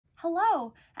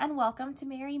Hello and welcome to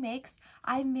Mary Makes.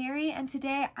 I'm Mary and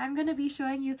today I'm going to be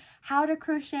showing you how to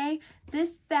crochet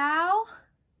this bow.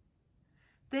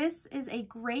 This is a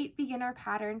great beginner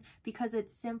pattern because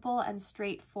it's simple and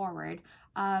straightforward.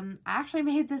 I actually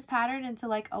made this pattern into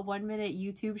like a 1-minute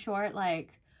YouTube short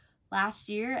last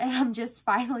year, and I'm just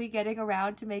finally getting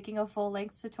around to making a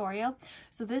full-length tutorial.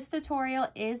 So this tutorial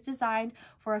is designed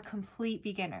for a complete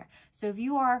beginner. So if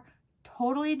you are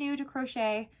totally new to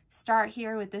crochet, start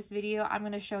here with this video. I'm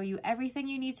going to show you everything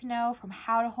you need to know, from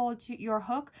how to hold your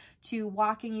hook to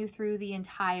walking you through the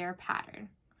entire pattern.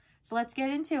 So let's get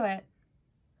into it.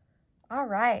 All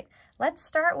right, let's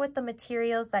start with the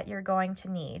materials that you're going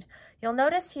to need. You'll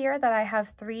notice here that I have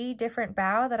 3 different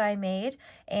bow that I made,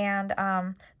 and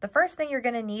the first thing you're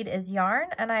going to need is yarn,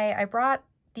 and I brought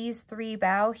these 3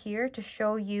 bow here to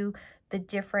show you the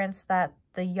difference that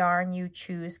the yarn you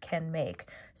choose can make.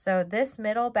 So this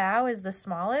middle bow is the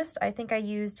smallest. I think I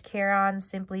used Caron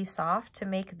Simply Soft to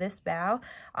make this bow,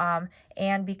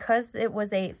 and because it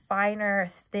was a finer,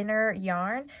 thinner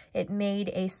yarn, it made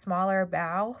a smaller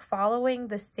bow following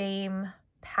the same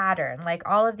pattern. Like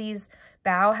all of these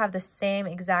bow have the same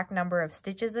exact number of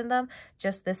stitches in them,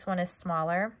 just this one is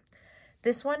smaller.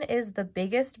 This one is the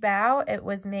biggest bow. It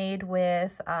was made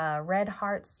with Red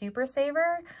Heart Super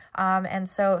Saver. And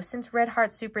so since Red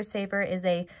Heart Super Saver is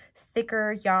a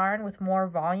thicker yarn with more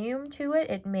volume to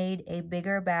it, it made a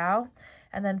bigger bow.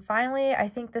 And then finally, I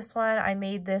think this one, I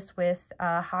made this with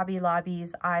Hobby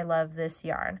Lobby's I Love This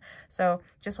yarn. So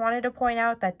just wanted to point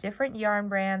out that different yarn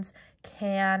brands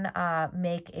can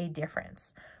make a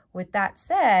difference. With that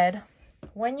said,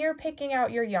 when you're picking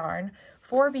out your yarn,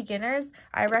 for beginners,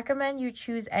 I recommend you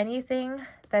choose anything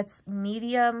that's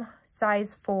medium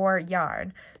size 4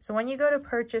 yarn. So when you go to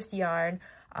purchase yarn,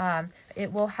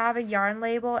 it will have a yarn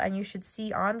label, and you should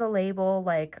see on the label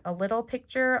like a little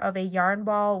picture of a yarn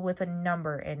ball with a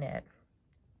number in it.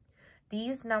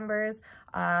 These numbers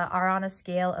are on a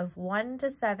scale of 1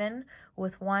 to 7,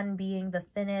 with 1 being the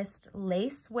thinnest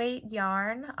lace weight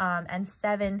yarn, and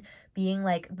 7 being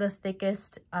like the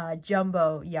thickest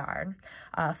jumbo yarn.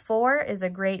 4 is a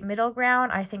great middle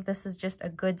ground. I think this is just a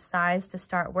good size to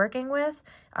start working with.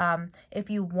 If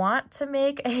you want to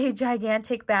make a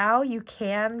gigantic bow, you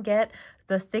can get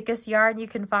the thickest yarn you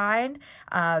can find,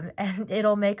 and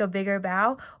it'll make a bigger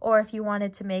bow. Or if you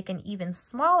wanted to make an even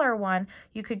smaller one,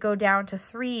 you could go down to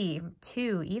 3,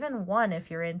 2, even 1 if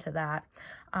you're into that.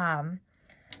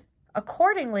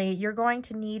 Accordingly, you're going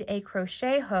to need a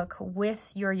crochet hook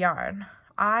with your yarn.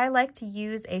 I like to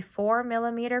use a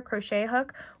 4mm crochet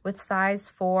hook with size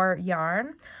 4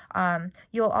 yarn.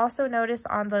 You'll also notice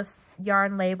on the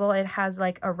yarn label, it has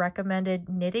like a recommended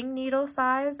knitting needle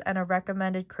size and a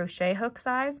recommended crochet hook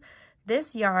size.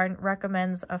 This yarn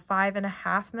recommends a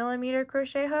 5.5mm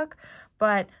crochet hook,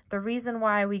 but the reason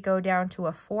why we go down to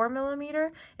a 4mm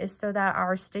is so that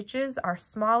our stitches are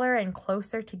smaller and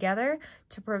closer together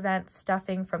to prevent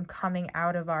stuffing from coming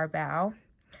out of our bow.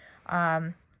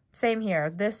 Same here,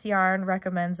 this yarn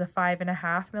recommends a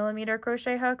 5.5mm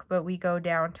crochet hook, but we go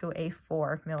down to a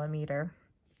 4mm.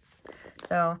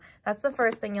 So that's the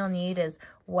first thing you'll need is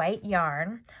white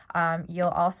yarn. You'll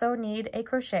also need a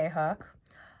crochet hook.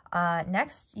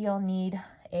 Next, you'll need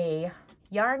a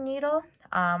yarn needle.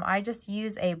 I just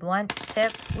use a blunt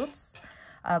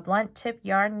tip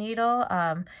yarn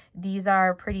needle. These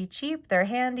are pretty cheap. They're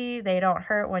handy. They don't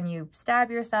hurt when you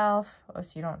stab yourself,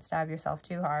 if you don't stab yourself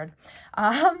too hard.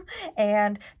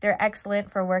 And they're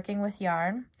excellent for working with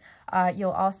yarn.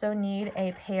 You'll also need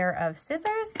a pair of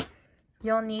scissors.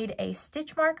 You'll need a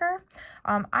stitch marker.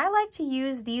 I like to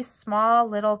use these small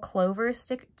little clover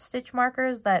stitch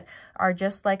markers that are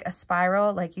just like a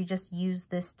spiral, like you just use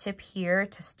this tip here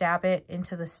to stab it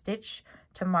into the stitch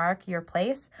to mark your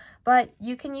place, but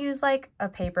you can use like a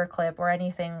paper clip or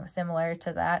anything similar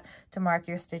to that to mark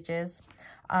your stitches.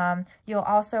 You'll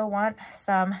also want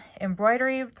some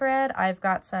embroidery thread. I've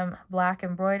got some black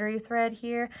embroidery thread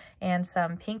here and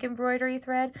some pink embroidery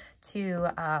thread to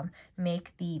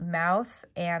make the mouth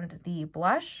and the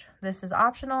blush. This is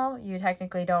optional. You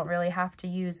technically don't really have to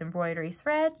use embroidery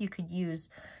thread. You could use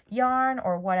yarn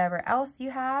or whatever else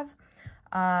you have.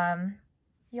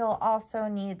 You'll also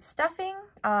need stuffing.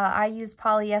 I use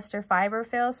polyester fiber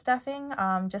fill stuffing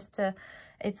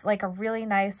it's like a really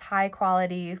nice high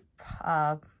quality,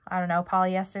 I don't know,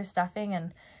 polyester stuffing,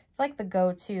 and it's like the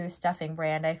go-to stuffing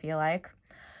brand, I feel like.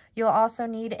 You'll also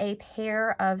need a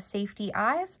pair of safety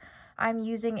eyes. I'm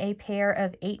using a pair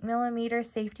of 8mm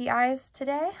safety eyes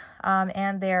today,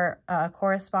 and their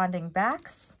corresponding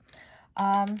backs.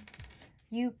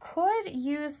 You could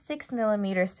use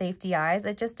 6mm safety eyes.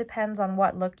 It just depends on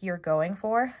what look you're going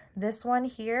for. This one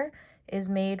here is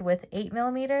made with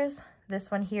 8mm. This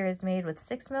one here is made with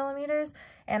 6mm.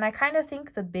 And I kind of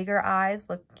think the bigger eyes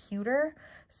look cuter.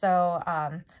 So,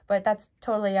 but that's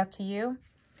totally up to you.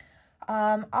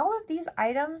 All of these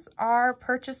items are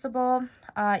purchasable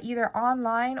either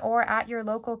online or at your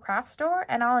local craft store,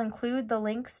 and I'll include the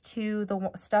links to the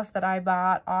stuff that I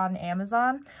bought on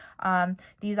Amazon.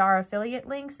 These are affiliate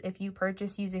links. If you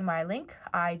purchase using my link,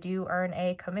 I do earn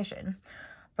a commission.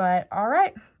 But all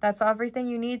right, that's everything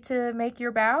you need to make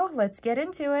your bow. Let's get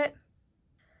into it.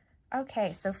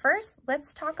 Okay, so first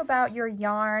let's talk about your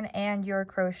yarn and your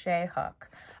crochet hook.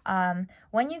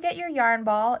 When you get your yarn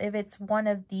ball, if it's one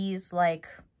of these, like,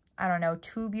 I don't know,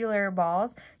 tubular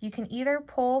balls, you can either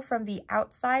pull from the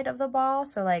outside of the ball.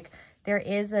 So like there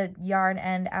is a yarn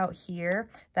end out here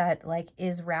that like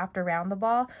is wrapped around the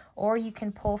ball, or you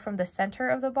can pull from the center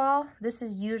of the ball. This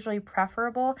is usually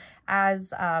preferable,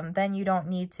 as then you don't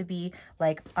need to be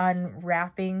like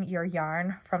unwrapping your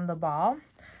yarn from the ball.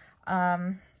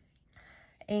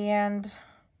 And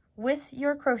with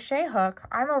your crochet hook,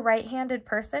 I'm a right-handed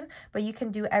person, but you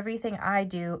can do everything I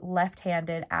do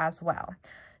left-handed as well.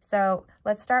 So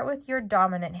let's start with your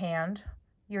dominant hand.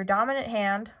 Your dominant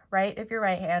hand, right if you're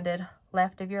right-handed,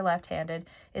 left if you're left-handed,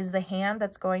 is the hand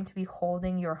that's going to be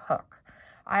holding your hook.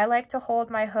 I like to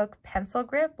hold my hook pencil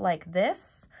grip like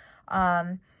this.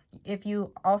 If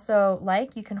you also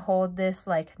like, you can hold this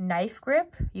like knife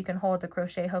grip. You can hold the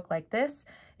crochet hook like this.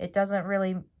 It doesn't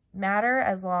really matter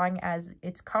as long as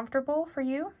it's comfortable for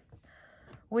you.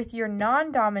 With your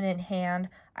non-dominant hand,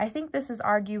 I think this is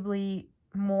arguably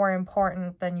more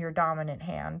important than your dominant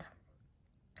hand.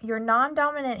 Your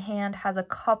non-dominant hand has a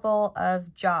couple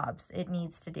of jobs it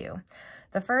needs to do.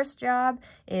 The first job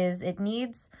is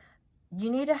you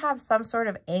need to have some sort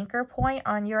of anchor point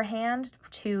on your hand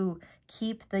to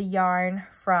keep the yarn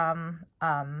from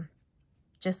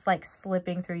just like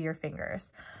slipping through your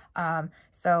fingers.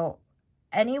 So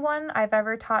anyone I've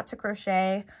ever taught to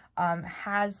crochet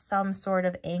has some sort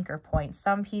of anchor point.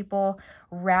 Some people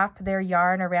wrap their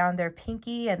yarn around their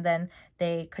pinky and then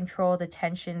they control the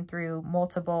tension through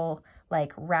multiple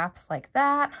like wraps like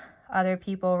that. Other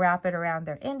people wrap it around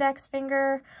their index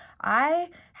finger. I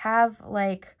have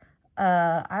like,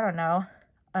 I don't know,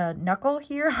 a knuckle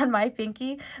here on my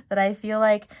pinky that I feel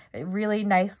like it really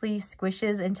nicely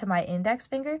squishes into my index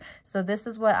finger. So this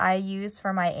is what I use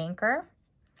for my anchor.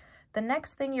 The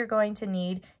next thing you're going to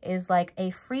need is like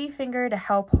a free finger to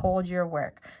help hold your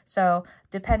work. So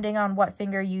depending on what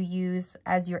finger you use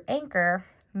as your anchor,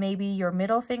 maybe your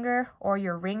middle finger or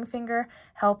your ring finger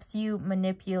helps you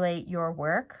manipulate your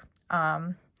work.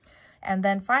 And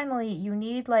then finally, you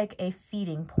need like a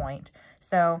feeding point.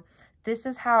 So this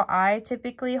is how I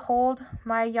typically hold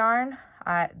my yarn.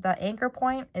 The anchor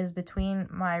point is between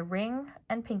my ring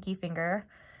and pinky finger.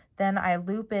 Then I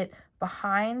loop it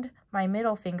behind my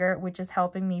middle finger, which is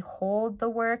helping me hold the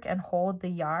work and hold the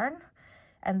yarn.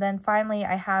 And then finally,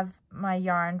 I have my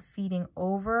yarn feeding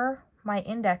over my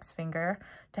index finger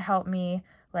to help me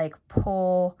like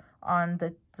pull on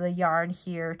the yarn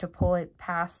here to pull it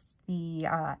past the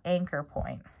anchor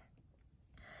point.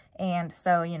 And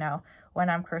so, you know,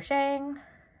 when I'm crocheting,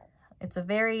 it's a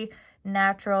very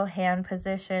natural hand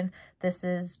position. This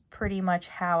is pretty much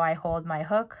how I hold my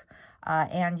hook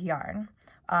and yarn.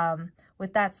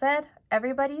 With that said,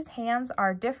 everybody's hands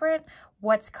are different.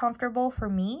 What's comfortable for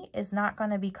me is not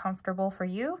going to be comfortable for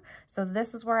you. So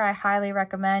this is where I highly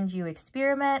recommend you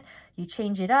experiment, you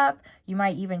change it up. You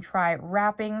might even try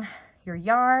wrapping your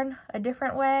yarn a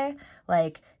different way.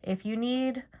 Like if you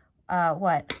need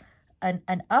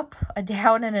an up, a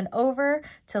down, and an over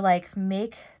to like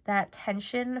make that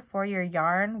tension for your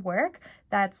yarn work,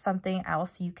 that's something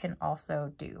else you can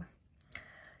also do.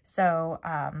 So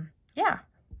yeah,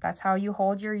 that's how you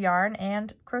hold your yarn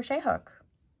and crochet hook.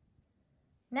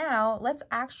 Now let's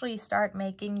actually start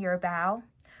making your bow.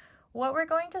 What we're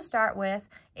going to start with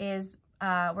is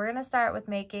we're going to start with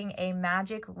making a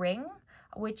magic ring,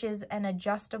 which is an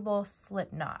adjustable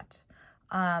slip knot.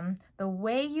 The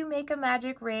way you make a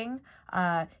magic ring,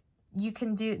 you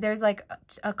can do, there's like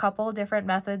a couple different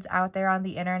methods out there on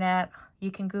the internet. You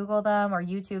can Google them or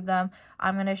YouTube them.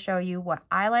 I'm going to show you what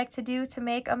I like to do to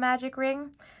make a magic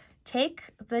ring. Take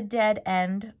the dead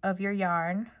end of your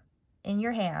yarn in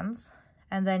your hands,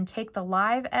 and then take the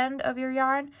live end of your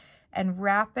yarn and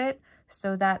wrap it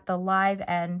so that the live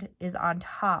end is on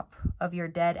top of your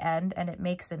dead end and it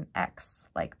makes an X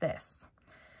like this.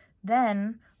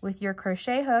 Then with your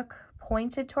crochet hook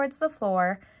pointed towards the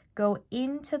floor, go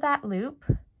into that loop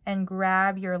and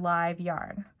grab your live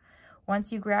yarn. Once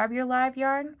you grab your live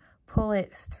yarn, pull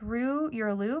it through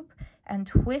your loop and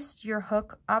twist your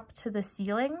hook up to the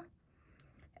ceiling.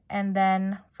 And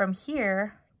then from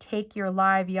here, take your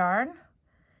live yarn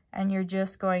and you're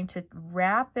just going to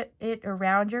wrap it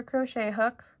around your crochet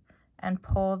hook and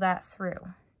pull that through.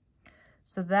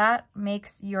 So that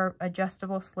makes your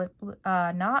adjustable slip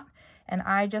knot. And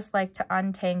I just like to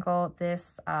untangle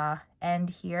this end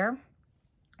here.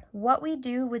 What we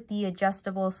do with the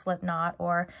adjustable slip knot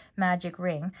or magic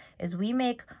ring is we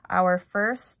make our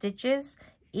first stitches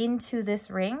into this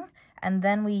ring, and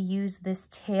then we use this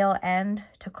tail end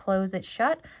to close it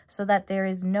shut so that there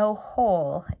is no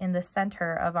hole in the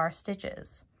center of our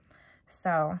stitches.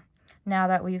 So now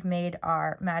that we've made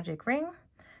our magic ring,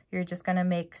 you're just going to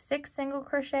make 6 single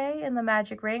crochet in the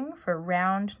magic ring for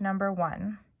round number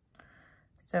 1.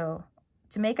 So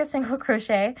to make a single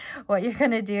crochet, what you're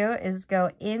going to do is go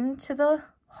into the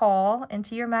hole,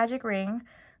 into your magic ring,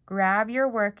 grab your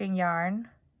working yarn,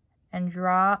 and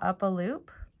draw up a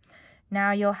loop.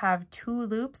 Now you'll have 2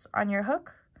 loops on your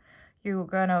hook. You're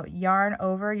going to yarn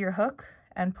over your hook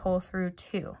and pull through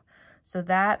 2. So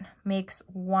that makes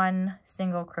 1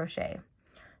 single crochet.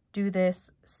 Do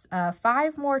this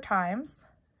 5 more times.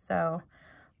 So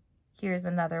here's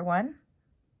another one.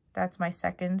 That's my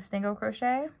second single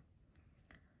crochet.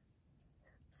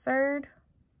 Third,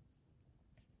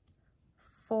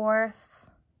 fourth,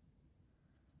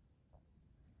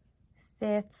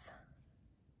 fifth,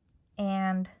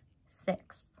 and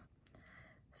 6th.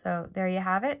 So there you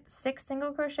have it, 6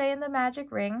 single crochet in the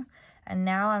magic ring. And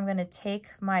now I'm going to take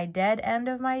my dead end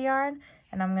of my yarn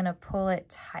and I'm going to pull it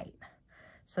tight.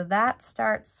 So that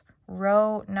starts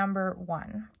row number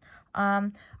 1.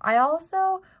 I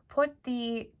also put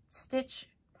the stitch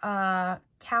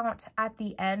count at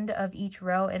the end of each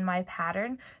row in my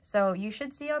pattern. So you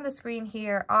should see on the screen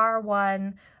here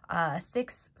R1,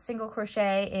 6 single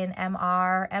crochet in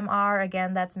MR. MR,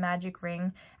 again, that's magic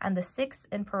ring. And the 6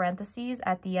 in parentheses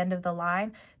at the end of the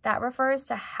line, that refers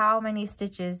to how many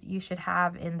stitches you should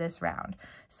have in this round.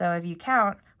 So if you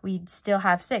count, we still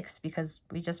have 6 because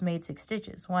we just made 6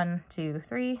 stitches. 1, 2,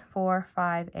 3, 4,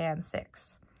 5, and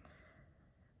 6.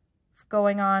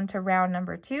 Going on to round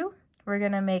number 2, we're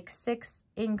going to make 6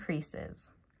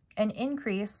 increases. An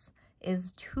increase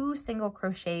is 2 single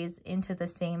crochets into the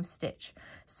same stitch.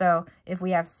 So if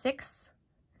we have 6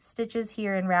 stitches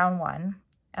here in round 1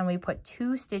 and we put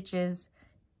 2 stitches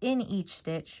in each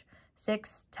stitch,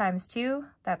 6 times 2,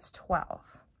 that's 12.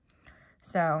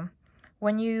 So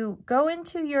when you go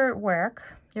into your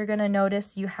work, you're going to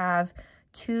notice you have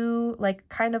 2,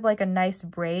 kind of like a nice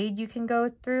braid you can go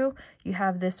through. You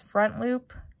have this front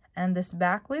loop and this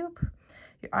back loop.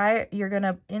 You're going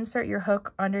to insert your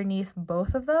hook underneath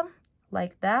both of them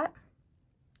like that.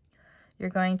 You're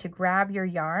going to grab your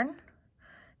yarn.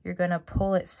 You're going to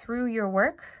pull it through your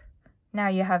work. Now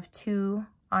you have 2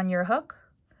 on your hook.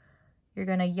 You're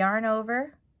going to yarn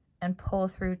over and pull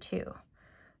through 2.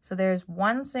 So there's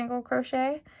 1 single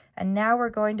crochet, and now we're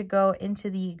going to go into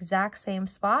the exact same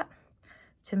spot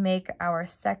to make our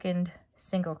second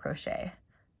single crochet,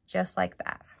 just like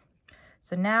that.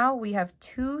 So now we have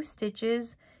 2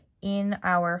 stitches in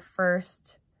our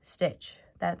first stitch.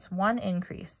 That's 1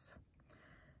 increase.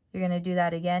 You're going to do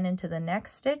that again into the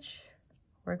next stitch.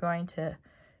 We're going to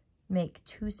make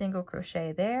 2 single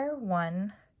crochet there,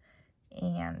 1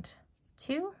 and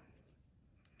 2.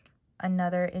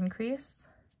 Another increase.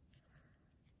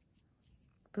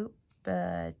 Boop,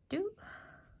 doop.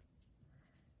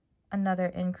 Another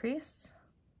increase.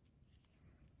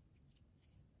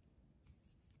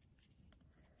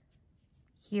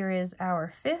 Here is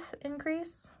our 5th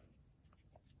increase.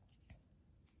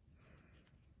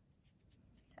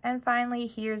 And finally,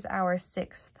 here's our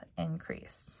 6th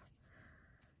increase.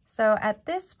 So at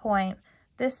this point,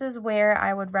 this is where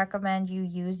I would recommend you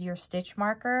use your stitch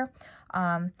marker.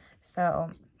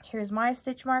 So here's my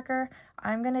stitch marker.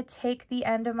 I'm going to take the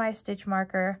end of my stitch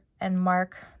marker and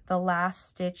mark the last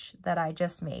stitch that I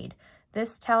just made.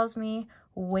 This tells me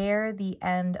where the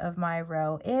end of my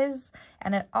row is,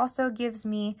 and it also gives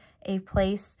me a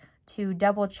place to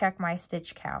double check my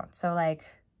stitch count. So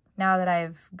now that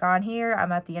I've gone here,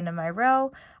 I'm at the end of my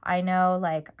row, I know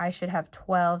I should have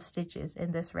 12 stitches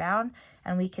in this round,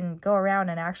 and we can go around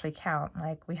and actually count.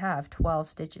 We have 12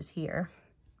 stitches here.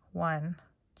 1,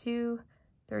 2,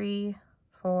 3,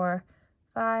 4,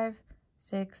 5,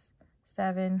 6,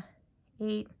 7,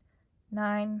 8,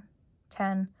 9,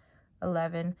 10,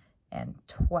 11, and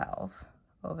 12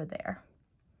 over there.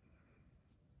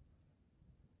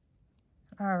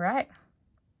 All right.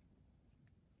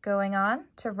 Going on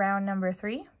to round number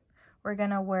 3, we're going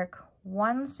to work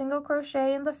 1 single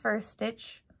crochet in the first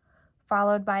stitch,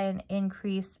 followed by an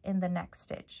increase in the next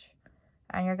stitch.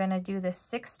 And you're going to do this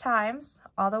 6 times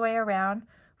all the way around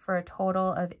for a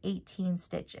total of 18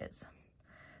 stitches.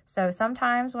 So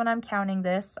sometimes when I'm counting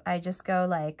this, I just go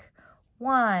like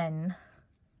 1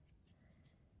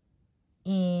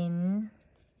 increase,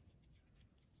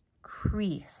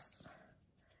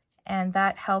 and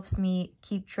that helps me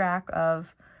keep track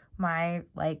of my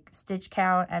like stitch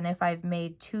count and if I've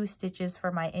made 2 stitches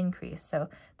for my increase. So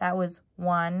that was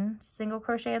 1 single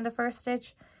crochet in the first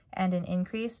stitch and an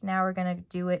increase. Now we're going to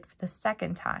do it for the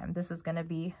second time. This is going to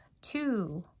be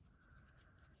 2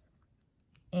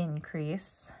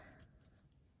 increase,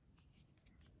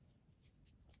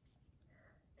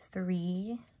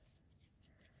 3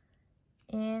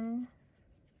 increase,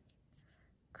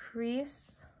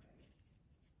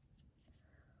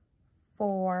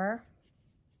 4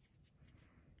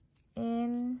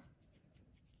 increase,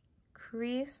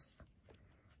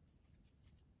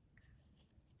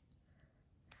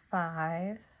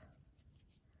 5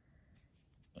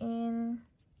 increase,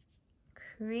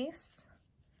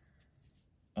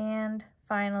 and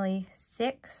finally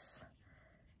 6.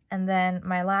 And then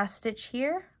my last stitch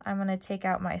here, I'm going to take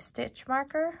out my stitch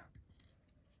marker,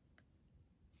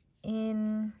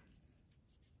 increase.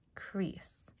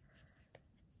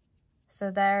 So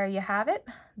there you have it.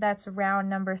 That's round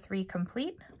number 3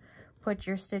 complete. Put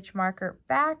your stitch marker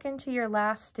back into your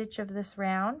last stitch of this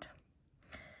round.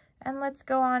 And let's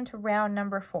go on to round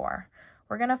number 4.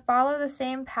 We're going to follow the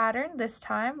same pattern. This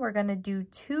time we're going to do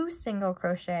 2 single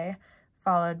crochet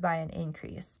followed by an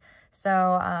increase. So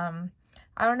I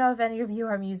don't know if any of you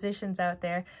are musicians out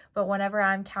there, but whenever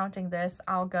I'm counting this,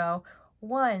 I'll go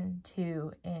 1,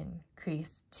 2,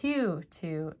 increase, 2,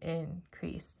 2,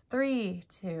 increase, 3,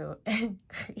 2,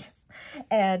 increase.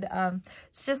 And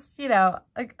it's just, you know,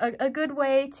 a good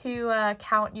way to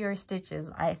count your stitches,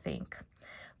 I think.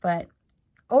 But,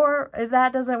 or if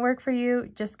that doesn't work for you,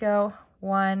 just go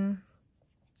 1,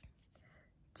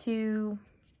 2,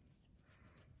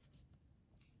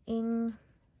 increase,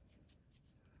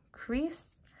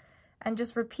 and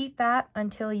just repeat that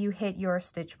until you hit your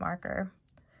stitch marker.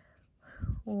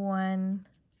 1,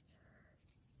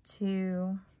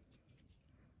 2,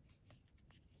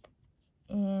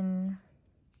 increase,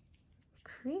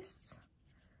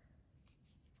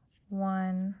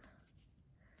 1,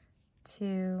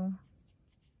 2,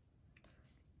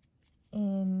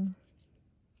 increase,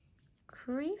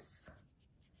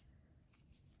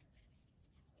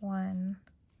 1,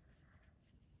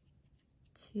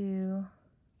 2,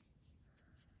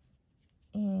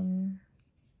 increase,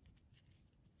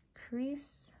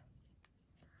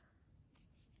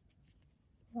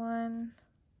 1,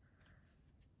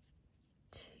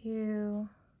 2,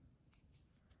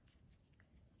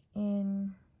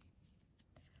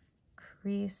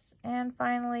 increase, and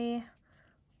finally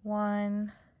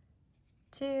 1,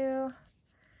 2,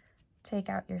 take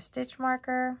out your stitch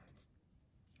marker,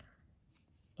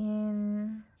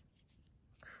 increase,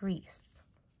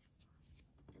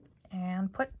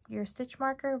 and put your stitch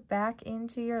marker back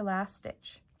into your last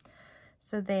stitch.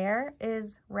 So there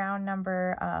is round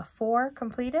number 4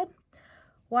 completed.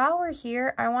 While we're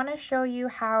here, I want to show you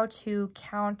how to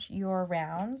count your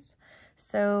rounds.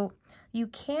 So you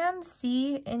can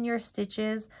see in your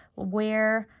stitches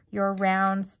where your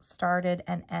rounds started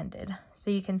and ended. So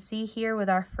you can see here with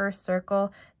our first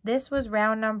circle, this was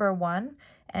round number 1,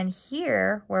 and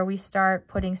here where we start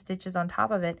putting stitches on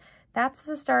top of it, that's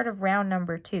the start of round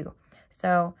number 2.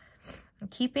 So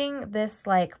keeping this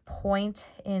like point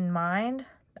in mind,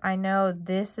 I know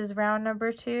this is round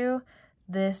number 2,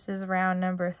 this is round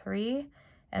number 3,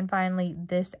 and finally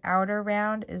this outer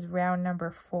round is round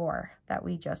number 4 that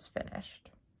we just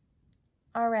finished.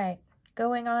 All right,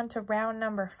 going on to round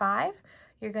number 5,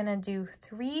 you're gonna do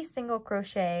 3 single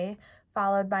crochet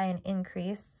followed by an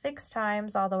increase 6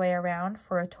 times all the way around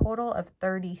for a total of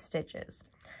 30 stitches.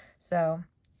 So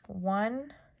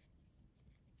 1,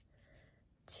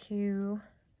 2,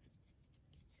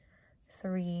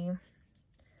 3,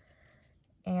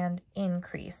 and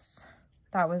increase.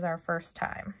 That was our first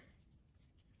time.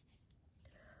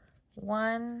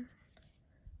 1,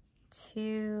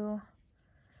 2,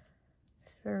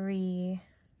 3,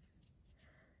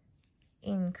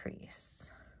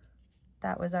 increase.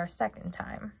 That was our second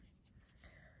time.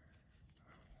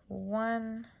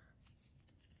 1,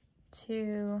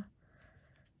 2,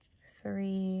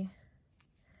 3,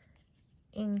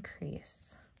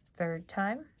 increase. Third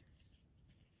time.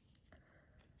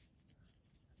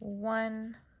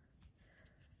 1,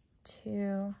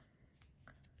 2,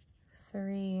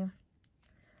 3,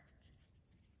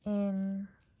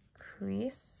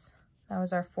 increase. That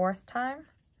was our fourth time.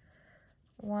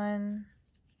 1,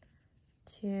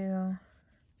 2,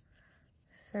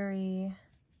 3,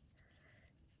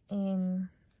 increase,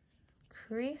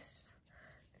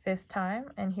 5th time,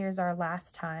 and here's our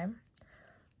last time.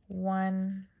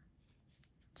 1,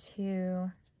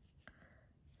 2,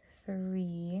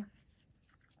 3,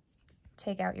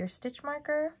 take out your stitch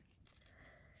marker,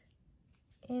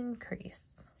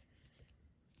 increase.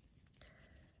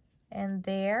 And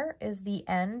there is the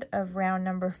end of round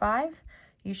number 5.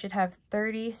 You should have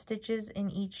 30 stitches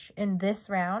in this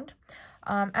round.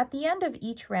 At the end of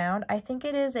each round, I think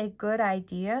it is a good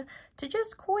idea to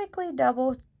just quickly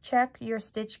double check your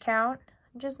stitch count.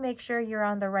 Just make sure you're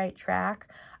on the right track.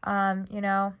 You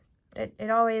know, it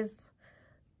always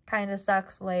kind of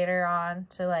sucks later on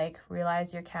to like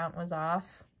realize your count was off.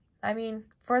 I mean,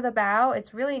 for the bow,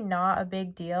 it's really not a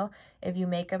big deal if you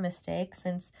make a mistake,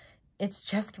 since it's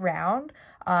just round.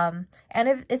 And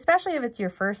especially if it's your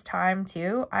first time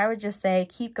too, I would just say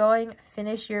keep going,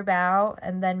 finish your bow,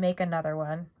 and then make another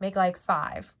one. Make like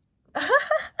 5.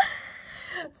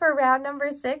 For round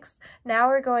number 6, now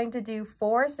we're going to do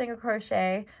 4 single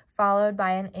crochet followed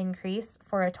by an increase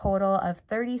for a total of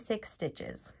 36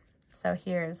 stitches. So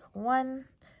here's 1,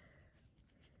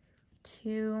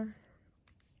 2,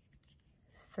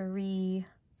 3,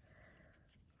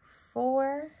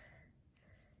 4,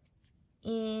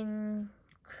 increase,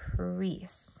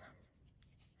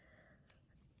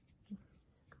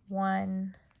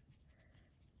 1,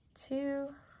 2,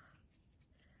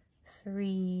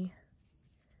 3,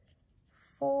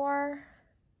 4,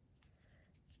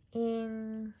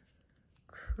 increase,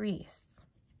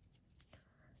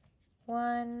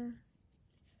 1,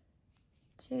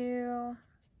 2,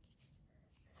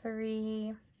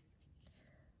 3,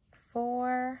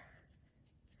 4,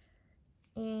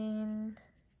 increase,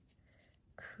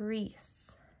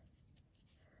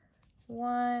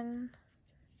 1,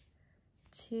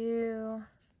 2,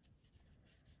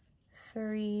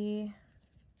 3,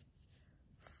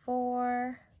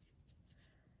 4,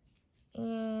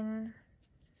 increase,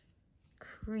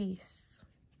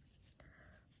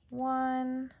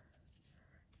 1,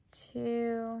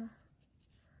 2,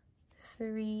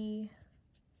 3,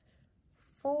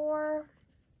 4,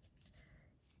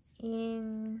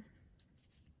 increase.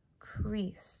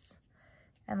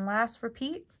 And last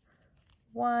repeat,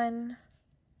 1,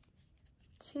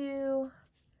 2,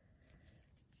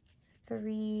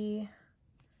 3,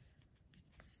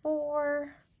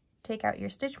 4, take out your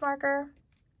stitch marker,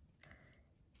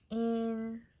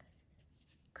 increase,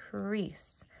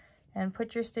 and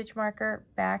put your stitch marker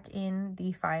back in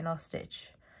the final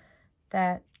stitch.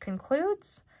 That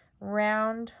concludes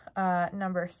round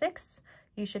number 6.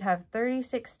 You should have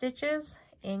 36 stitches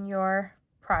in your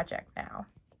project now.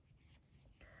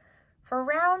 For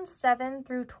rounds 7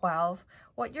 through 12,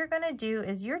 what you're going to do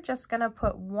is you're just going to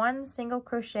put 1 single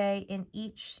crochet in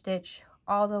each stitch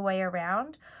all the way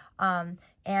around.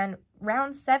 And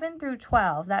round 7 through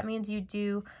 12, that means you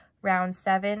do round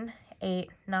 7, 8,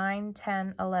 9,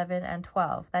 10, 11, and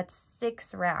 12. That's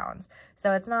 6 rounds.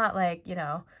 So it's not like, you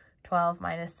know, 12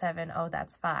 minus 7, oh,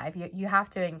 that's 5. You have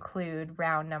to include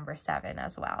round number 7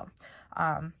 as well.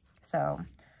 So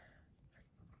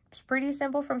it's pretty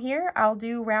simple from here. I'll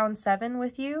do round 7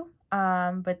 with you,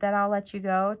 but then I'll let you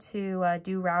go to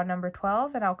do round number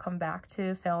 12, and I'll come back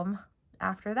to film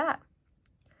after that.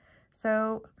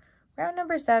 So round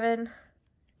number 7,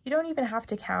 you don't even have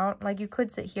to count. Like, you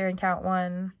could sit here and count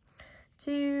 1,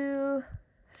 2,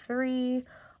 3,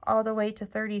 all the way to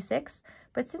 36.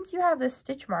 But since you have this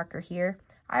stitch marker here,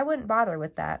 I wouldn't bother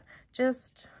with that.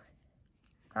 Just,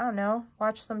 I don't know,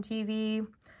 watch some TV,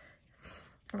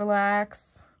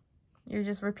 relax. You're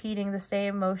just repeating the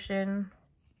same motion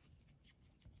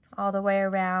all the way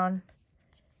around.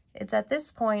 It's at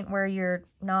this point where you're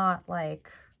not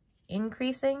like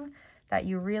increasing that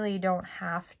you really don't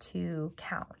have to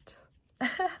count.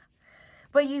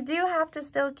 But you do have to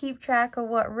still keep track of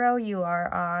what row you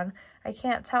are on. I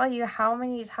can't tell you how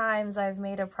many times I've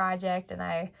made a project and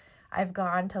I've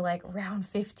gone to like round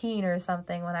 15 or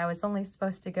something when I was only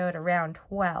supposed to go to round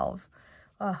 12.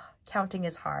 Ugh, counting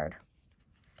is hard,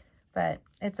 but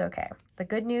it's okay. The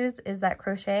good news is that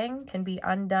crocheting can be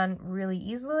undone really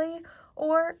easily,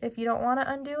 or if you don't want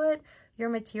to undo it, your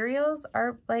materials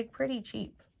are like pretty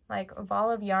cheap. Like a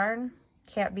ball of yarn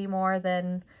can't be more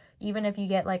than, even if you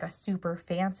get like a super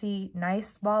fancy,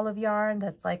 nice ball of yarn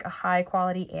that's like a high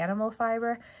quality animal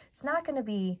fiber, it's not going to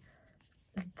be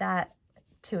that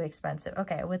too expensive.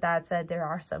 Okay, with that said, there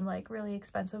are some like really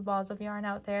expensive balls of yarn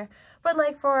out there, but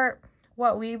like for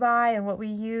what we buy and what we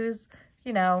use,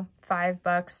 you know, $5,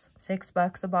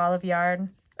 $6 a ball of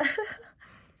yarn.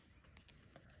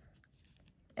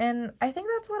 And I think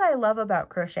that's what I love about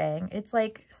crocheting. It's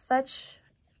like such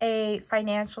a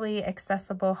financially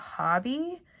accessible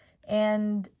hobby,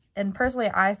 and personally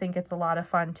I think it's a lot of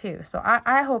fun too. So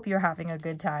I hope you're having a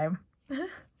good time.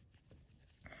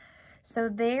 So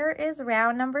there is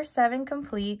round number 7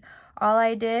 complete. All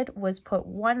I did was put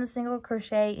 1 single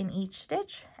crochet in each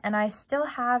stitch, and I still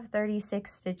have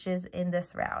 36 stitches in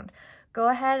this round. Go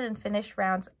ahead and finish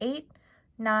rounds 8,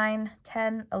 9,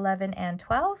 10, 11, and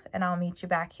 12, and I'll meet you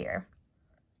back here.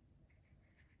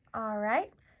 All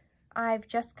right, I've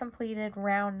just completed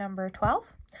round number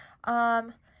 12.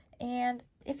 And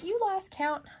if you lost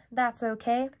count, that's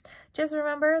okay. Just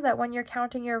remember that when you're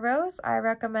counting your rows, I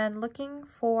recommend looking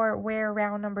for where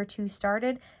round number 2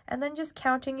 started, and then just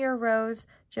counting your rows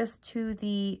just to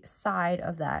the side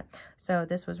of that. So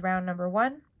this was round number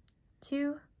 1,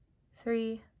 2,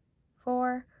 3,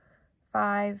 4,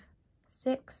 5,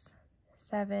 6,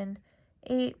 7,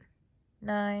 8,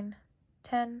 9,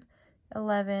 10,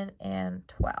 11, and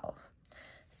 12.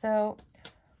 So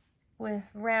with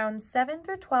rounds 7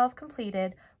 through 12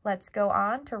 completed, let's go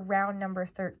on to round number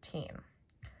 13.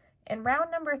 In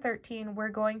round number 13, we're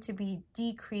going to be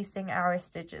decreasing our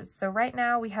stitches. So right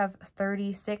now we have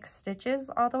 36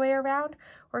 stitches all the way around.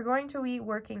 We're going to be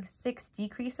working 6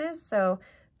 decreases, so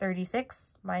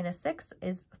 36 minus 6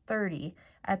 is 30.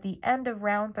 At the end of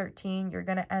round 13, you're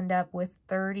going to end up with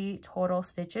 30 total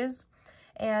stitches,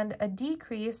 and a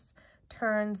decrease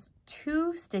turns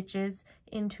 2 stitches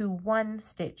into 1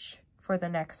 stitch for the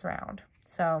next round.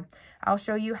 So I'll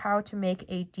show you how to make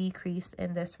a decrease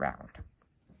in this round.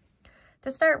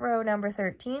 To start row number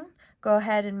 13, go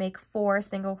ahead and make 4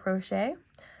 single crochet,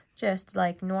 just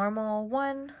like normal.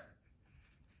 1,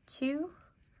 2,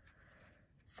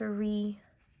 3,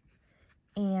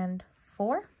 and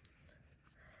 4.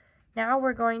 Now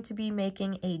we're going to be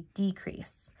making a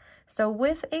decrease. So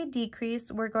with a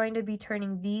decrease, we're going to be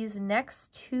turning these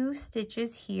next 2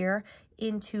 stitches here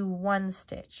into 1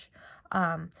 stitch.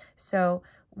 So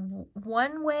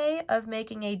one way of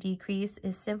making a decrease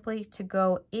is simply to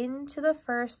go into the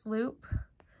first loop,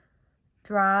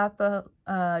 drop a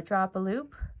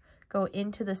loop, go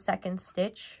into the second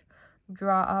stitch,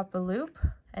 draw up a loop,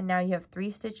 and now you have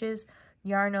 3 stitches,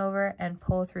 yarn over, and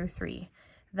pull through 3.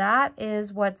 That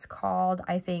is what's called,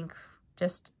 I think,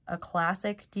 just a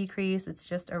classic decrease. It's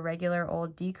just a regular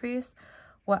old decrease.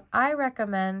 What I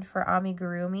recommend for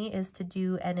amigurumi is to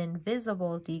do an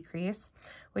invisible decrease,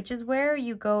 which is where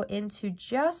you go into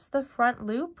just the front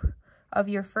loop of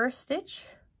your first stitch,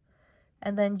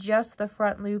 and then just the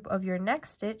front loop of your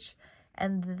next stitch,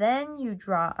 and then you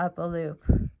draw up a loop.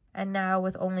 And now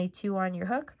with only 2 on your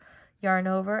hook, yarn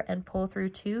over and pull through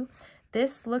 2.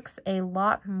 This looks a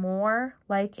lot more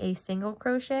like a single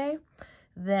crochet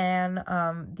than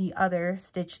the other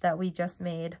stitch that we just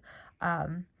made.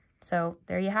 So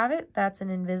there you have it. That's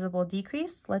an invisible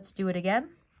decrease. Let's do it again.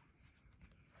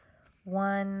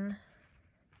 1,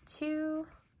 2,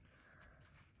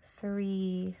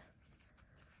 3,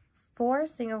 4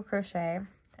 single crochet,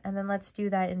 and then let's do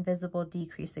that invisible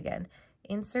decrease again.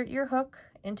 Insert your hook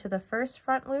into the first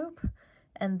front loop,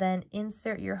 and then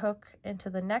insert your hook into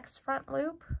the next front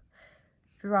loop,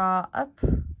 draw up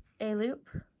a loop,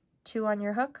 2 on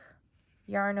your hook,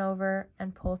 yarn over,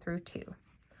 and pull through 2.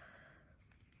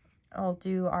 I'll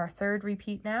do our third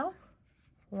repeat now.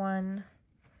 1,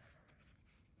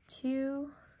 2,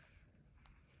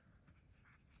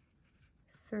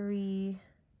 3,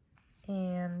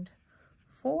 and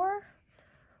 4.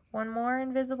 One more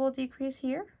invisible decrease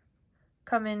here.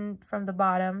 Come in from the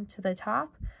bottom to the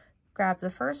top, grab the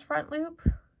first front loop,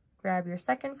 grab your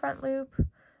second front loop,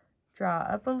 draw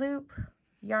up a loop,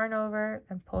 yarn over,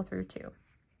 and pull through 2.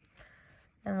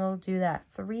 And we'll do that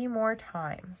 3 more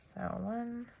times. So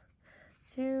 1,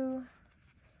 2,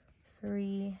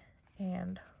 3,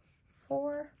 and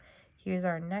 4. Here's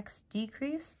our next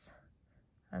decrease.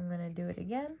 I'm going to do it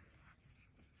again.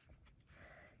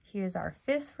 Here's our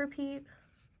 5th repeat.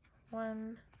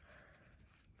 1,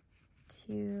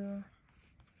 2,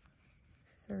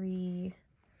 3,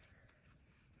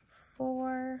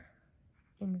 4,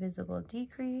 invisible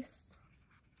decrease.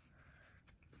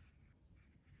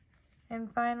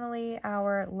 And finally,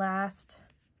 our last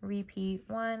repeat.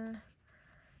 1,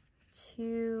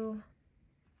 2,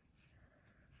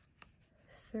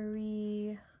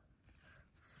 3,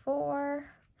 4,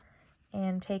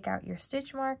 and take out your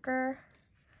stitch marker,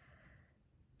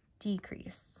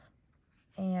 decrease,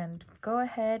 and go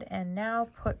ahead and now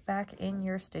put back in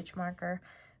your stitch marker.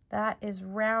 That is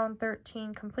round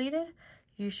 13 completed.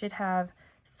 You should have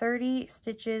 30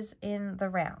 stitches in the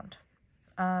round.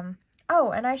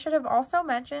 Oh, and I should have also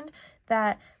mentioned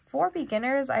that For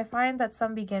beginners, I find that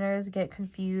some beginners get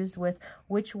confused with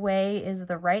which way is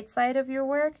the right side of your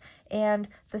work, and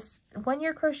this, when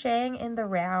you're crocheting in the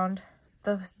round,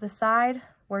 the side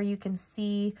where you can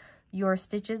see your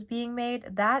stitches being made,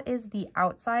 that is the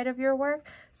outside of your work.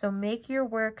 So make your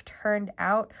work turned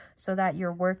out so that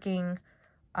you're working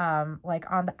like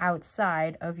on the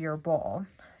outside of your bowl.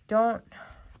 Don't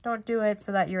do it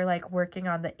so that you're like working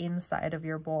on the inside of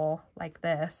your bowl like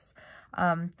this.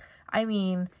 I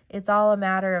mean, it's all a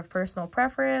matter of personal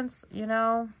preference, you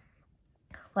know,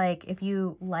 like if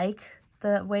you like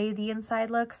the way the inside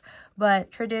looks,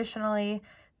 but traditionally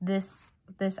this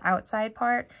outside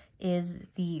part is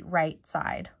the right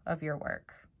side of your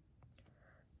work.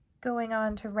 Going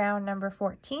on to round number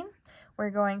 14, we're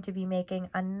going to be making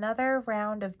another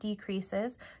round of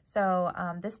decreases. So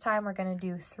this time we're going to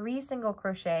do 3 single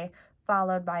crochet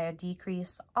followed by a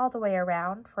decrease all the way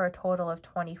around for a total of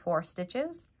 24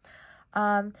 stitches.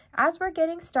 As we're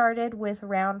getting started with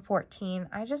round 14,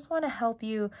 I just want to help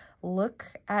you look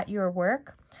at your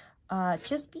work.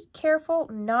 Just be careful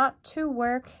not to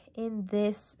work in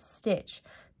this stitch.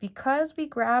 Because we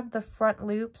grabbed the front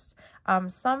loops,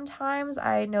 sometimes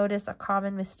I notice a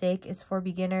common mistake is for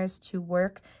beginners to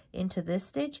work into this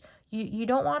stitch. You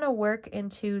don't want to work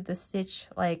into the stitch,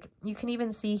 like you can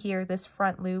even see here this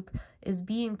front loop is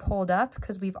being pulled up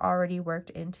because we've already worked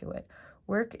into it.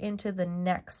 Work into the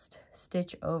next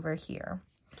stitch over here.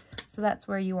 So that's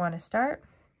where you want to start.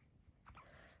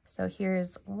 So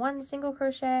here's 1 single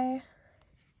crochet,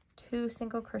 2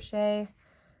 single crochet,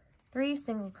 3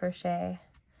 single crochet,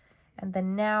 and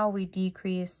then now we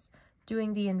decrease,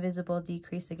 doing the invisible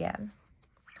decrease again.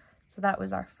 So that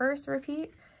was our first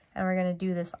repeat, and we're going to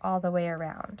do this all the way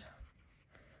around.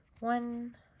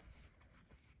 1,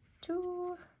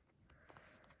 2,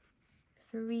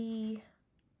 3,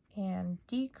 and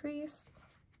decrease.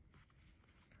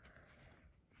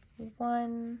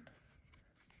 1,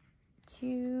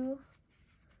 2,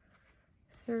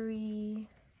 3,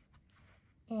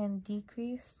 and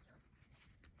decrease.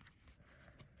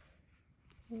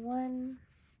 1,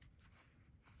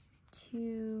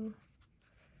 2,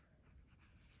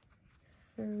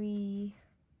 3,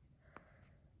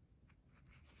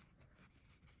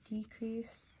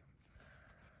 decrease.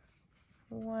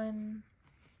 1,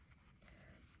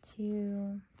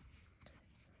 2,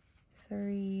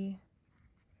 3,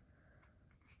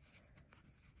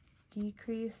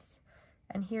 decrease.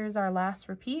 And here's our last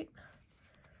repeat.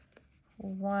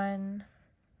 1,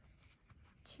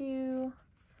 2,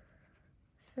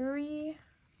 3,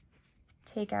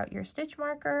 take out your stitch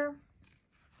marker,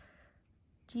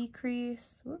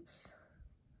 decrease, whoops.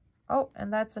 Oh,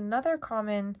 and that's another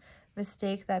common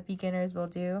mistake that beginners will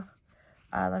do.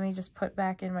 Let me just put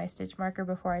back in my stitch marker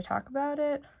before I talk about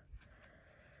it.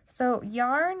 So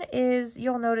yarn is,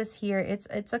 you'll notice here,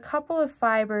 it's a couple of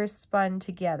fibers spun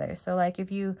together. So like if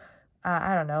you,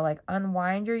 I don't know, like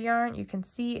unwind your yarn, you can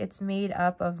see it's made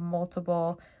up of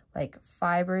multiple like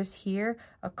fibers here.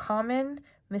 A common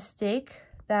mistake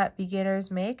that beginners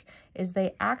make is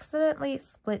they accidentally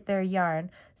split their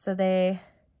yarn. So they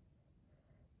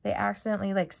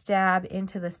accidentally like stab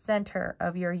into the center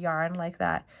of your yarn like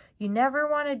that. You never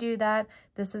want to do that.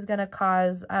 This is going to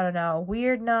cause, I don't know,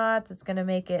 weird knots. It's going to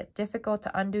make it difficult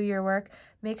to undo your work.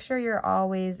 Make sure you're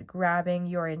always grabbing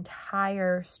your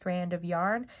entire strand of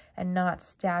yarn and not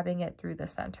stabbing it through the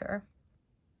center.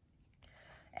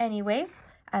 Anyways,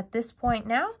 at this point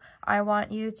now, I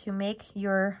want you to make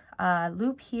your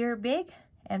loop here big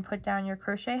and put down your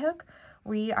crochet hook.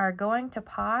 We are going to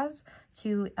pause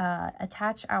to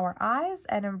attach our eyes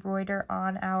and embroider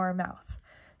on our mouth.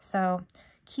 So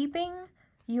keeping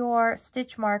your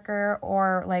stitch marker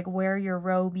or like where your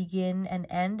row begin and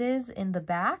end is in the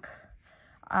back,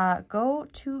 go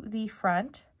to the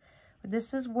front.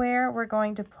 This is where we're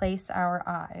going to place our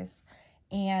eyes,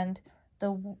 and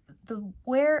the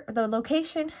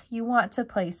location you want to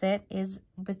place it is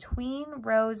between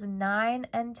rows 9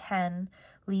 and 10,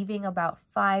 leaving about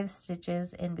 5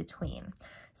 stitches in between.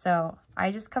 So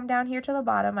I just come down here to the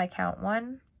bottom. I count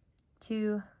 1,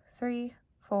 2, 3,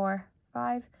 4,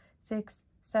 5, 6,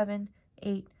 7,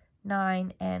 8,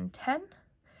 9, and 10.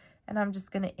 And I'm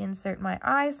just going to insert my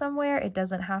eye somewhere. It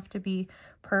doesn't have to be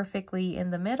perfectly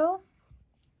in the middle.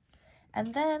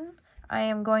 And then I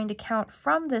am going to count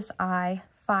from this eye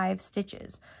 5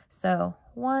 stitches. So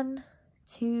 1,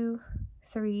 2,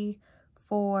 3,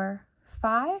 4,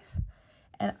 5.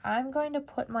 And I'm going to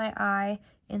put my eye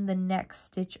in the next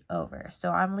stitch over.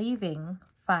 So I'm leaving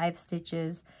 5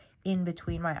 stitches in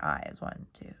between my eyes. 1,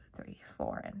 2, 3,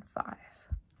 4, and 5.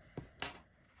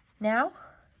 Now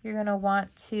you're going to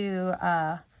want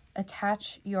to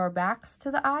attach your backs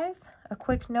to the eyes. A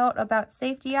quick note about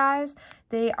safety eyes: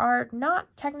 they are not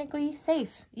technically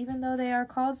safe, even though they are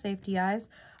called safety eyes.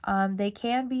 They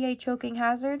can be a choking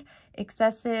hazard.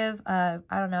 Excessive,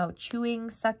 chewing,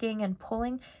 sucking, and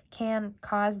pulling can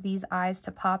cause these eyes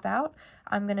to pop out.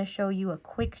 I'm going to show you a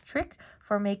quick trick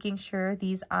for making sure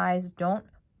these eyes don't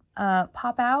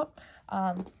pop out.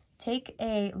 Take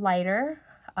a lighter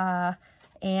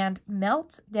and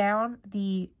melt down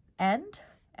the end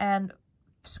and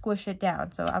squish it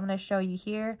down. So I'm going to show you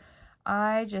here.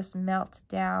 I just melt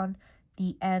down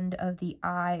the end of the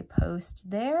eye post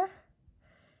there,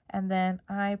 and then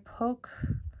I poke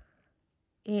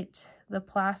the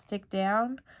plastic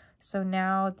down. So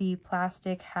now the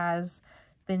plastic has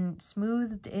been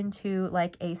smoothed into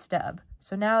like a stub.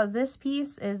 So now this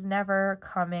piece is never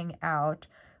coming out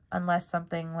unless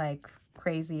something like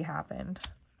crazy happened.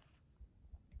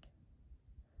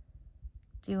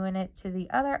 Doing it to the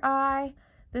other eye.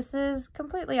 This is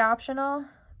completely optional,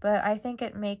 but I think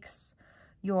it makes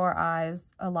your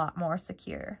eyes a lot more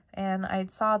secure. And I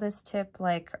saw this tip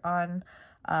like on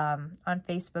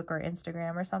Facebook or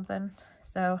Instagram or something.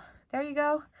 So there you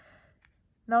go.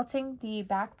 Melting the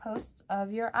back posts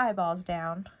of your eyeballs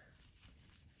down.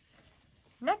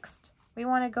 Next, we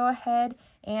want to go ahead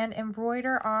and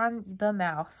embroider on the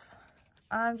mouth.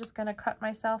 I'm just going to cut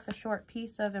myself a short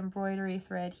piece of embroidery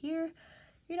thread here.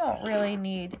 You don't really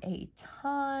need a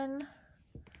ton.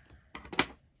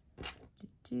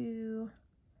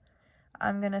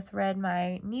 I'm going to thread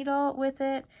my needle with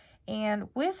it, and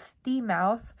with the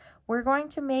mouth, we're going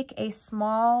to make a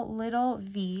small little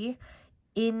V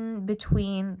in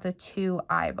between the two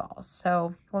eyeballs.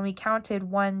 So when we counted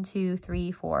 1, 2,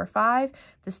 3, 4, 5,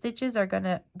 the stitches are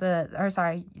gonna,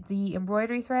 the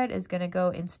embroidery thread is gonna go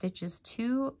in stitches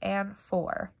 2 and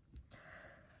 4.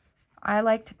 I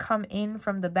like to come in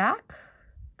from the back,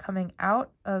 coming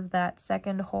out of that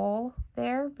second hole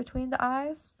there between the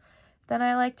eyes. Then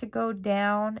I like to go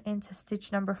down into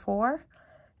stitch number 4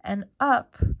 and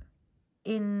up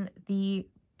in the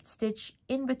stitch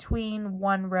in between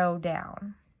one row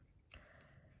down.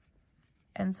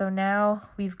 And so now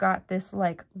we've got this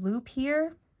like loop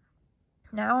here.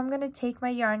 Now I'm going to take my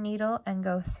yarn needle and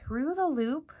go through the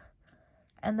loop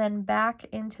and then back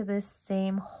into this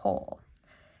same hole.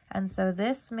 And so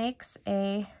this makes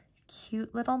a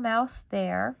cute little mouth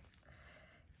there.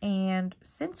 And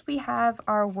since we have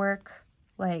our work,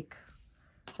 like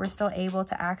we're still able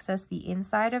to access the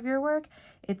inside of your work,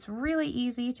 it's really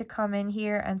easy to come in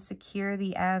here and secure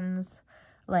the ends.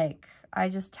 Like I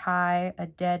just tie a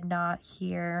dead knot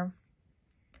here.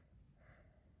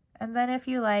 And then if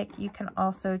you like, you can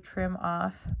also trim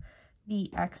off the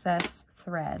excess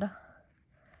thread.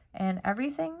 And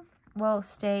everything will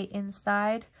stay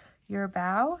inside your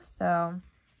bow. So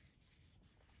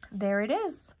there it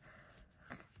is.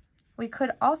 We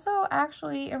could also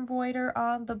actually embroider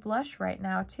on the blush right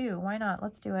now too. Why not?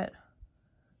 Let's do it.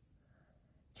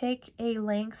 Take a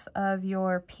length of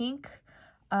your pink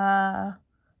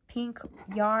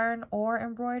yarn or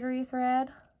embroidery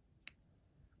thread.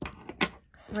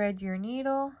 Thread your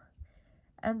needle.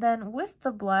 And then with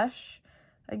the blush,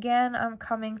 again, I'm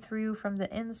coming through from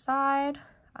the inside.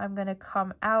 I'm going to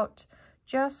come out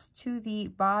just to the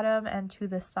bottom and to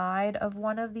the side of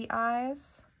one of the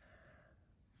eyes.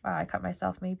 Wow, I cut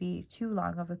myself maybe too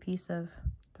long of a piece of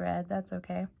thread. That's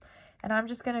okay. And I'm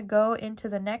just going to go into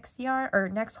the next yarn or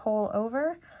next hole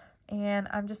over, and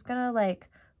I'm just going to like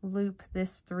loop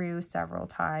this through several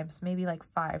times, maybe like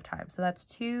 5 times. So that's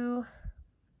 2,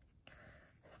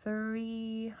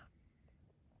 3,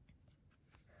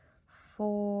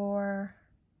 4,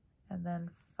 and then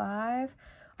 5.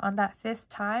 On that 5th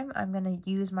time, I'm going to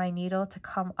use my needle to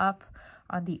come up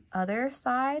on the other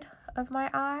side of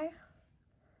my eye.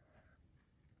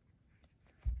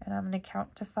 And I'm going to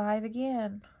count to 5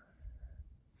 again.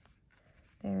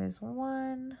 There's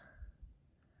 1,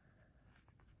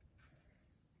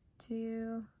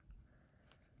 2,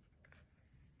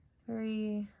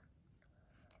 3,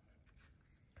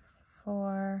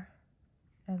 4,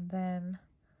 and then,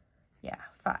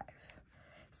 5.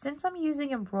 Since I'm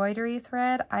using embroidery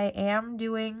thread, I am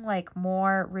doing like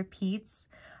more repeats.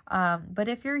 But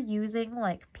if you're using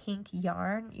like pink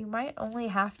yarn, you might only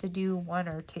have to do 1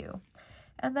 or 2.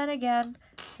 And then again,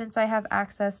 since I have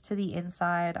access to the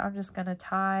inside, I'm just going to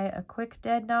tie a quick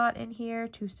dead knot in here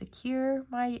to secure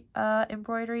my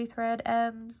embroidery thread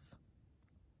ends.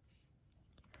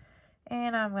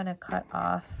 And I'm going to cut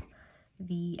off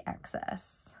the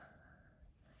excess.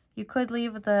 You could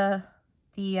leave the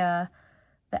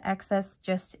excess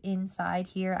just inside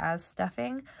here as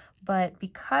stuffing, but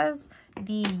because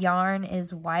the yarn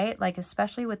is white, like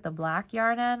especially with the black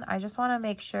yarn end, I just want to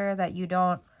make sure that you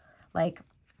don't like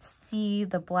see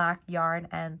the black yarn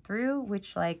end through,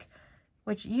 which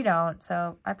you don't,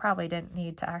 so I probably didn't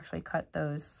need to actually cut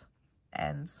those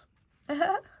ends.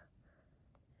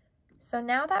 So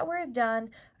now that we're done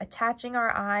attaching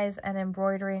our eyes and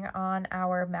embroidering on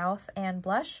our mouth and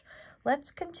blush,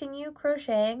 let's continue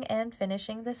crocheting and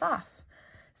finishing this off.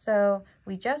 So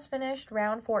we just finished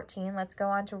round 14. Let's go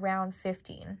on to round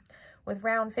 15. With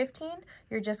round 15,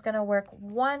 you're just going to work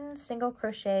 1 single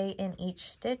crochet in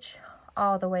each stitch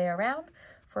all the way around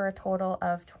for a total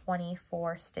of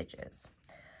 24 stitches.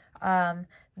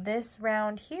 This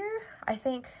round here, I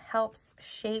think, helps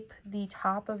shape the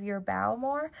top of your bow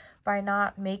more by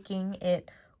not making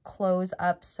it close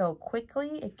up so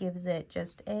quickly. It gives it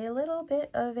just a little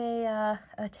bit of a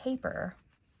taper.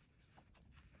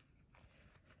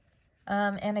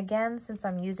 And again, since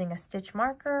I'm using a stitch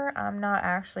marker, I'm not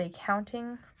actually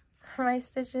counting my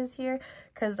stitches here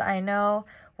because I know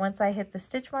once I hit the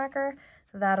stitch marker,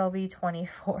 that'll be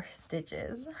 24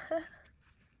 stitches.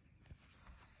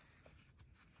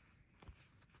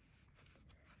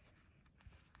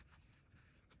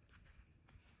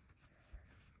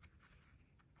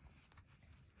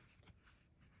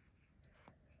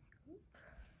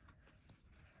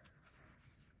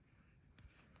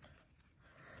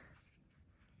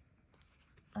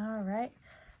 All right,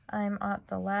 I'm at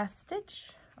the last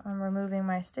stitch. I'm removing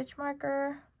my stitch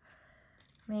marker,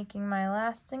 making my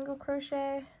last single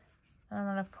crochet. I'm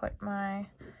going to put my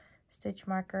stitch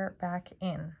marker back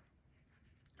in.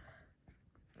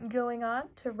 Going on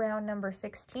to round number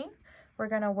 16, we're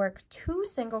going to work 2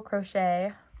 single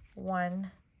crochet,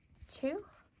 1, 2,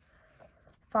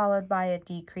 followed by a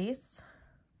decrease.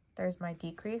 There's my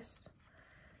decrease.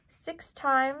 6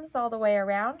 times all the way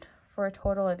around for a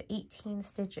total of 18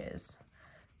 stitches.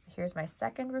 So here's my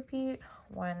second repeat,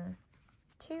 1,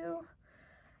 2,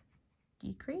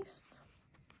 decrease,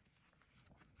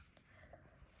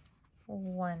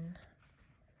 1,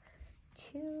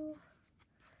 2,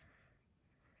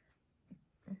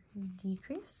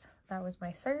 decrease. That was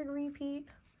my third repeat,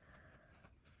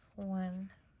 1,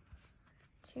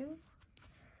 2,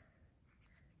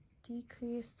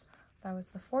 decrease. That was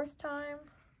the 4th time,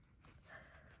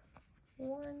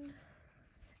 1,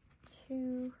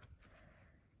 2,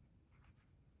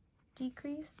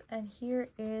 decrease, and here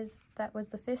is, that was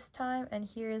the 5th time, and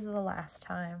here is the last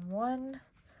time, 1,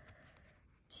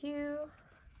 2,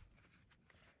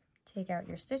 take out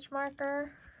your stitch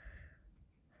marker,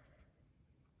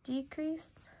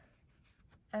 decrease,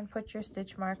 and put your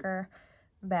stitch marker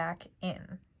back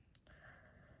in.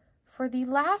 For the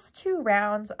last 2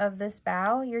 rounds of this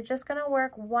bow, you're just going to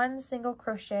work 1 single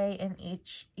crochet in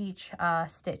each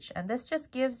stitch, and this just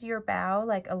gives your bow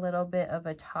like a little bit of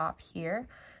a top here.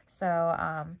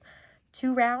 So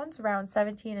 2 rounds, round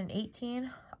 17 and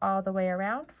 18, all the way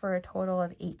around for a total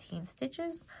of 18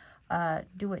 stitches.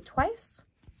 Do it twice,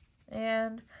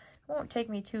 and it won't take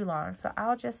me too long, so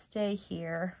I'll just stay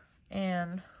here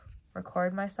and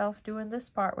record myself doing this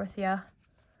part with you.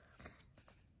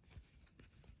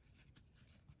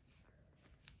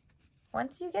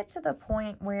 Once you get to the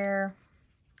point where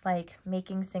like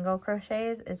making single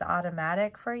crochets is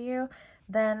automatic for you,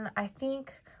 then I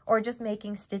think, or just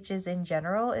making stitches in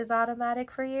general is automatic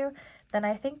for you, then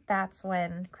I think that's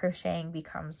when crocheting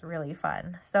becomes really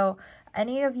fun. So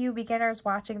any of you beginners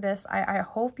watching this, I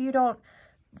hope you don't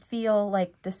feel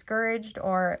like discouraged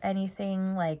or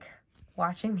anything like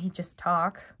watching me just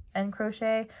talk and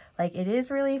crochet. Like, it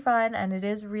is really fun and it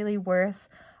is really worth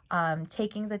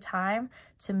taking the time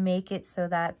to make it so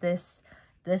that this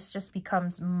just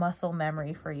becomes muscle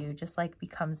memory for you, just like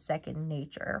becomes second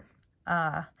nature.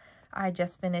 I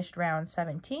just finished round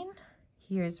 17.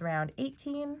 Here's round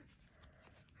 18.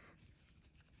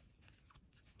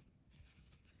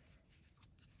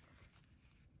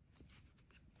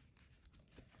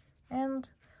 And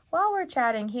while we're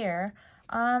chatting here,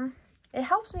 it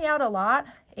helps me out a lot.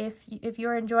 If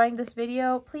you're enjoying this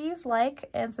video, please like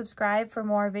and subscribe for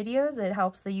more videos. It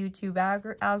helps the YouTube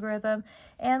algorithm.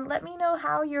 And let me know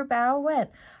how your bow went.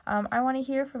 I want to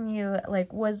hear from you. Like,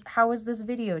 how was this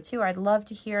video too? I'd love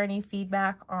to hear any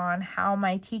feedback on how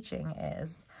my teaching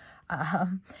is.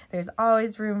 There's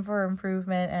always room for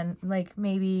improvement, and like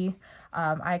maybe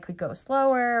I could go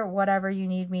slower, whatever you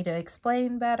need me to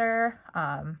explain better.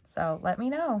 So let me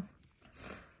know.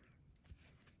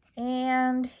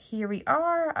 And here we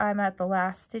are. I'm at the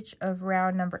last stitch of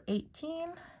round number 18.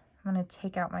 I'm going to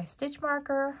take out my stitch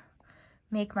marker,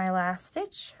 make my last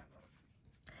stitch,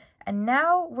 and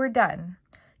now we're done.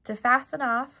 To fasten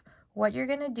off, what you're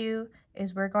going to do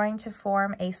is we're going to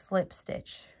form a slip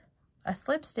stitch. A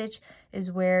slip stitch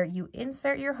is where you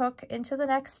insert your hook into the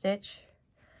next stitch,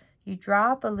 you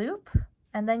drop a loop,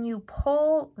 and then you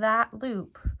pull that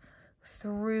loop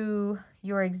through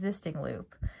your existing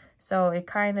loop. So it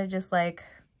kind of just like,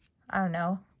 I don't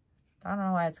know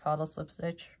why it's called a slip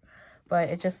stitch, but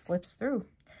it just slips through.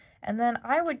 And then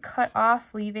I would cut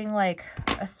off, leaving like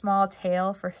a small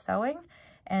tail for sewing,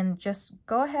 and just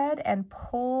go ahead and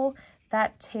pull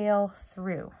that tail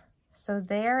through. So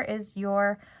there is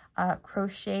your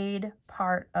crocheted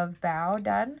part of bao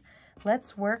done.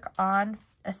 Let's work on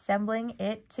assembling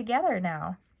it together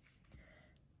now.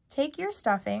 Take your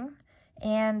stuffing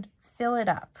and fill it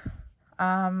up.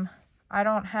 I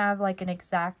don't have like an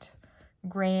exact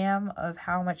gram of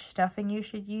how much stuffing you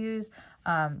should use.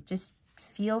 Just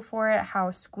feel for it, how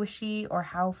squishy or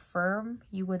how firm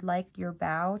you would like your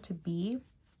bao to be.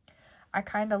 I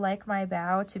kind of like my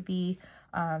bao to be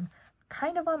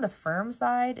kind of on the firm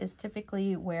side, is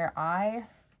typically where I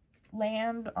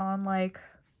land on like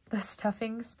the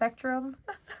stuffing spectrum.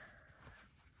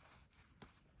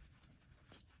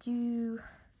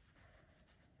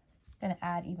 Gonna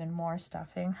add even more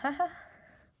stuffing.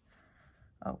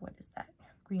 Oh, what is that?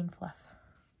 Green fluff.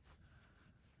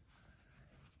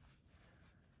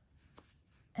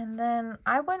 And then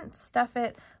I wouldn't stuff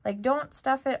it, like don't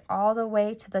stuff it all the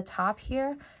way to the top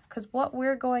here, because what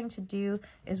we're going to do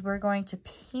is we're going to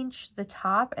pinch the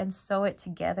top and sew it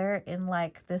together in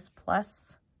like this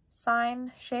plus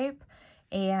sign shape.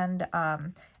 And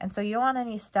so you don't want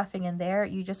any stuffing in there.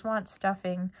 You just want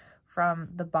stuffing from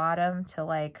the bottom to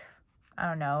like, I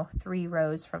don't know, 3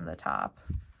 rows from the top.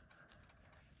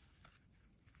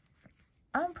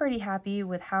 I'm pretty happy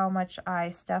with how much I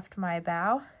stuffed my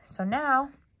bao. So now,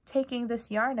 taking this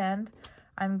yarn end,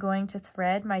 I'm going to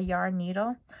thread my yarn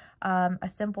needle. A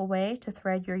simple way to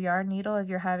thread your yarn needle if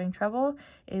you're having trouble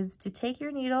is to take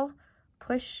your needle,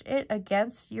 push it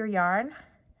against your yarn,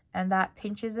 and that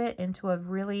pinches it into a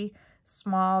really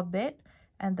small bit,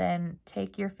 and then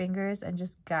take your fingers and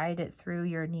just guide it through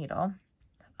your needle.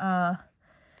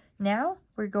 Now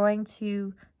we're going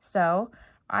to sew.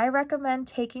 I recommend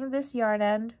taking this yarn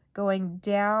end, going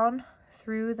down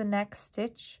through the next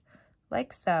stitch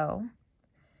like so,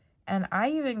 and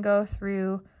I even go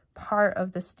through part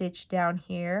of the stitch down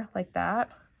here like that.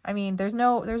 I mean, there's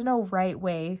no right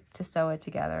way to sew it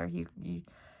together. You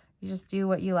just do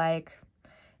what you like.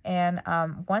 And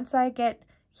once I get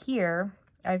here,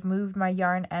 I've moved my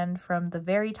yarn end from the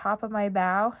very top of my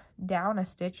bao down a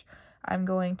stitch. I'm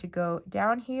going to go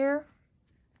down here,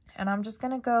 and I'm just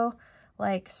going to go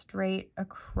like straight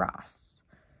across.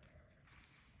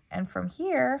 And from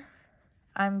here,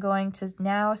 I'm going to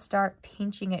now start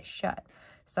pinching it shut.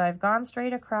 So I've gone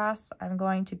straight across. I'm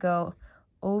going to go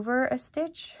over a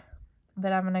stitch,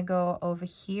 but I'm going to go over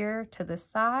here to the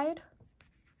side,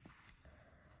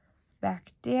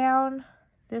 back down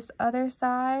this other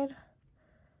side,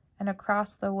 and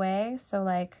across the way. So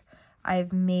like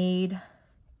I've made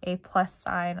a plus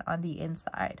sign on the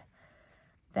inside.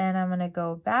 Then I'm going to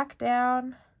go back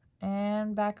down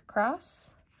and back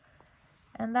across,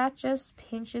 and that just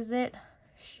pinches it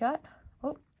shut.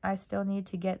 Oh, I still need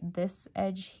to get this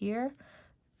edge here.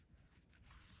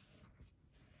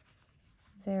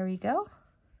 There we go.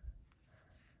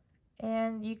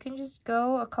 And you can just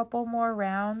go a couple more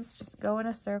rounds, just go in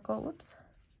a circle, whoops,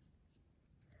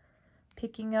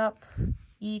 picking up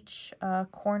each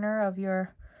corner of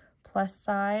your plus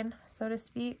sign, so to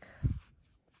speak.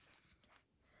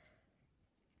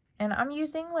 And I'm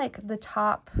using like the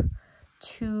top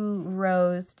 2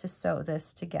 rows to sew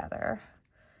this together,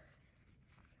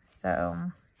 so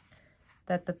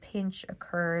that the pinch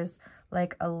occurs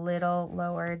like a little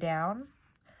lower down.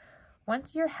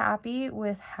 Once you're happy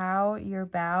with how your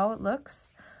bao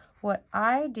looks, what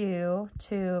I do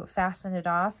to fasten it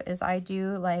off is I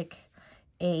do like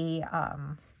a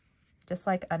just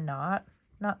like a knot,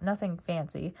 nothing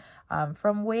fancy,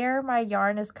 from where my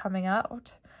yarn is coming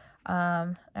out.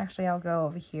 Actually, I'll go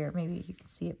over here. Maybe you can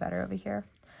see it better over here.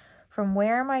 From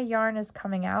where my yarn is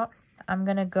coming out, I'm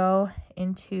going to go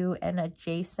into an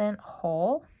adjacent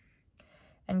hole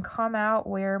and come out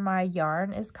where my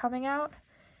yarn is coming out.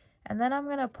 And then I'm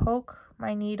going to poke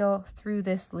my needle through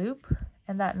this loop,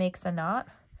 and that makes a knot.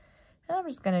 And I'm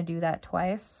just going to do that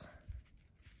twice.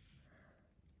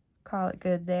 Call it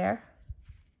good there.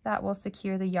 That will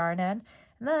secure the yarn end.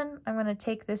 And then I'm going to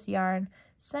take this yarn,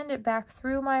 send it back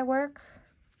through my work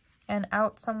and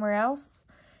out somewhere else.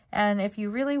 And if you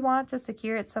really want to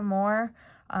secure it some more,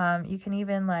 you can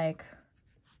even like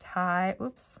tie,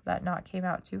 oops, that knot came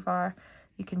out too far.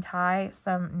 You can tie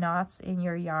some knots in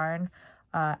your yarn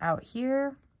out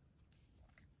here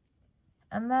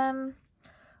And then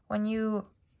when you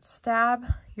stab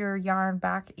your yarn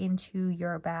back into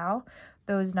your bow,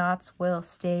 those knots will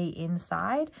stay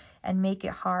inside and make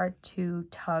it hard to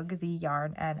tug the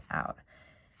yarn end out.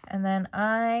 And then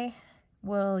I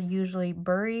will usually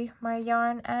bury my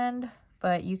yarn end,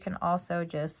 but you can also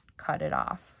just cut it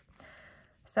off.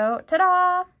 So,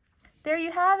 ta-da! There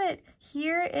you have it.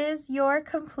 Here is your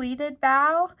completed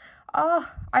bow. Oh,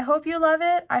 I hope you love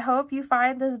it. I hope you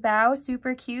find this bow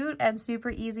super cute and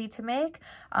super easy to make.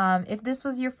 If this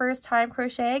was your first time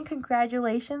crocheting,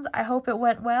 congratulations. I hope it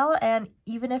went well, and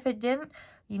even if it didn't,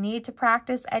 you need to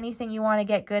practice anything you want to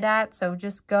get good at, so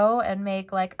just go and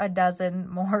make like a dozen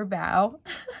more bow.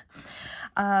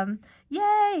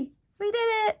 Yay! We did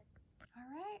it!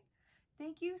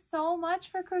 Thank you so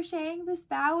much for crocheting this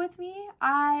bow with me.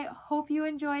 I hope you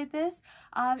enjoyed this.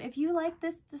 If you like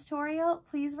this tutorial,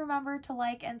 please remember to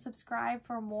like and subscribe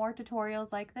for more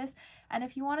tutorials like this. And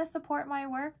if you want to support my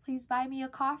work, please buy me a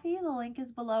coffee. The link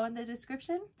is below in the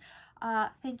description.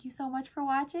 Thank you so much for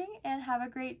watching and have a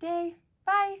great day.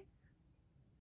 Bye!